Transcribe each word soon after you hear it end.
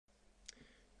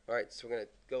All right, so we're going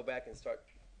to go back and start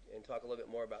and talk a little bit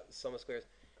more about the sum of squares.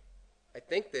 I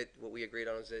think that what we agreed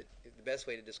on is that the best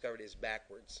way to discover it is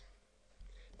backwards.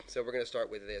 So we're going to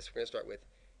start with this. We're going to start with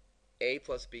a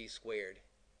plus b squared.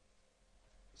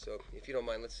 So if you don't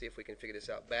mind, let's see if we can figure this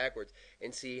out backwards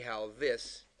and see how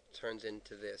this turns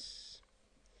into this.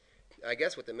 I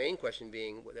guess what the main question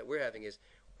being that we're having is,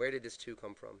 where did this 2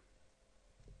 come from?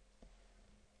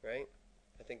 Right?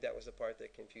 I think that was the part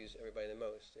that confused everybody the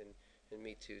most, and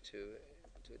me too, to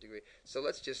a degree. So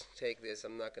let's just take this.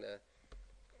 I'm not going to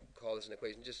call this an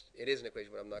equation. It is an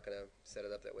equation, but I'm not going to set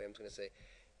it up that way. I'm just going to say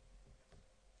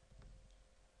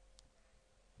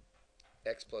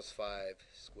x plus 5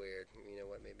 squared. You know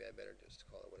what? Maybe I better just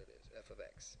call it what it is. F of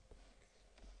x.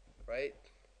 Right?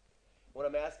 What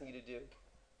I'm asking you to do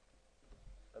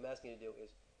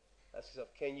is ask yourself,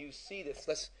 can you see this?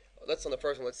 Let's on the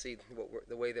first one, let's see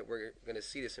the way that we're going to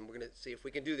see this, and we're going to see if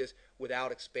we can do this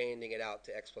without expanding it out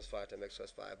to x plus 5 times x plus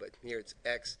 5. But here it's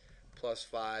x plus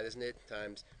 5, isn't it,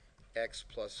 times x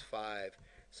plus 5.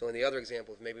 So in the other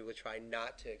examples, maybe we'll try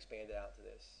not to expand it out to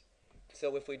this.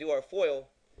 So if we do our FOIL,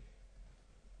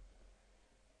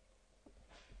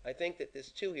 I think that this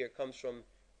 2 here comes from,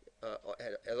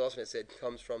 as Austin said,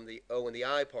 comes from the O and the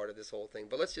I part of this whole thing.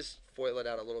 But let's just FOIL it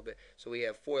out a little bit. So we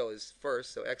have FOIL is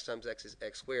first, so x times x is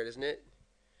x squared, isn't it?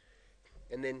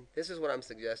 And then this is what I'm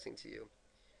suggesting to you,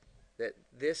 that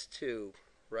this 2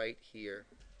 right here,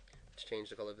 let's change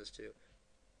the color of this 2.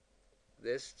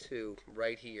 This 2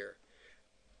 right here,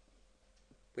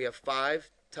 we have 5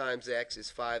 times x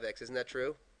is 5x, isn't that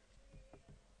true?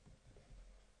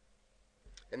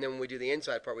 And then when we do the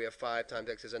inside part, we have 5 times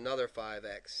x is another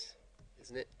 5x,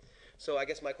 isn't it? So I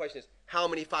guess my question is, how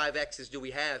many 5x's do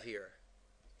we have here?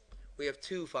 We have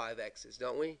 2 5x's,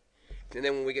 don't we? And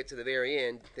then when we get to the very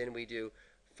end, then we do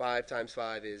 5 times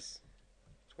 5 is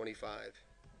 25.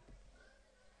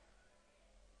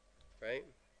 Right?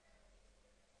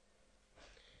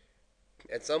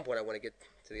 At some point, I want to get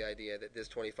to the idea that this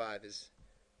 25 is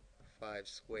 5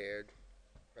 squared,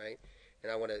 right? And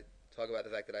I want to talk about the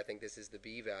fact that I think this is the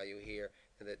b value here,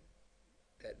 and that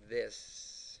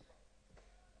this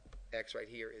x right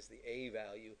here is the a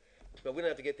value. But we don't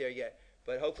have to get there yet.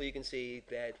 But hopefully you can see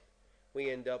that we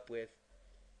end up with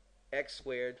x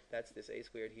squared, that's this a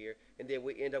squared here, and then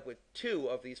we end up with 2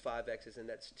 of these 5x's, and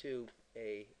that's 2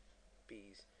 a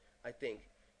b's, I think.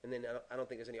 And then I don't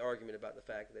think there's any argument about the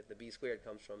fact that the b squared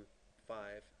comes from 5.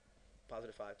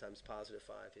 Positive 5 times positive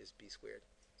 5 is b squared.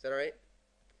 Is that all right?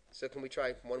 So can we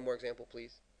try one more example,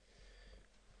 please?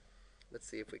 Let's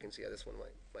see if we can see how this one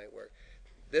might work.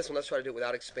 This one, let's try to do it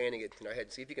without expanding it in our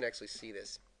head. See if you can actually see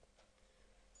this.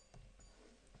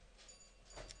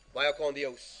 Vaya con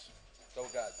Dios. Oh,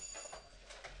 God.